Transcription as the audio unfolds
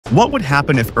What would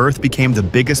happen if Earth became the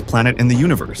biggest planet in the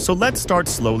universe? So let's start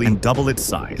slowly and double its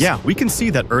size. Yeah, we can see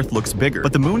that Earth looks bigger,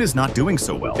 but the moon is not doing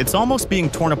so well. It's almost being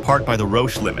torn apart by the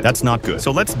Roche limit. That's not good. So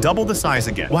let's double the size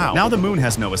again. Wow, now the moon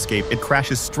has no escape. It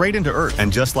crashes straight into Earth.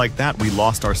 And just like that, we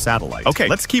lost our satellite. Okay,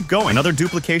 let's keep going. Another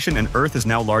duplication and Earth is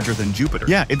now larger than Jupiter.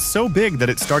 Yeah, it's so big that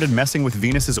it started messing with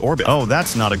Venus's orbit. Oh,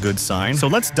 that's not a good sign. So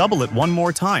let's double it one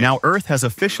more time. Now Earth has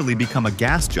officially become a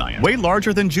gas giant, way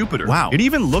larger than Jupiter. Wow, it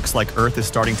even looks like Earth is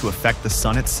starting to affect the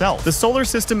sun itself. The solar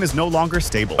system is no longer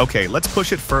stable. Okay, let's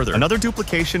push it further. Another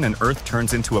duplication and Earth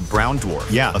turns into a brown dwarf.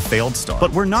 Yeah, a failed star.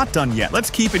 But we're not done yet.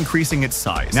 Let's keep increasing its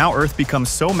size. Now Earth becomes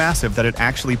so massive that it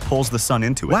actually pulls the sun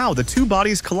into it. Wow, the two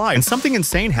bodies collide and something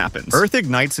insane happens. Earth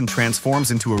ignites and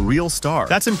transforms into a real star.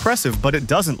 That's impressive, but it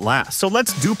doesn't last. So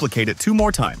let's duplicate it 2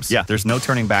 more times. Yeah, there's no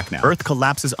turning back now. Earth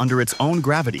collapses under its own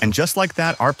gravity. And just like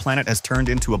that, our planet has turned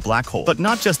into a black hole. But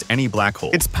not just any black hole.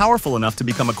 It's powerful enough to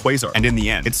become a quasar. And in the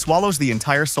end, it swallows the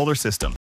entire solar system.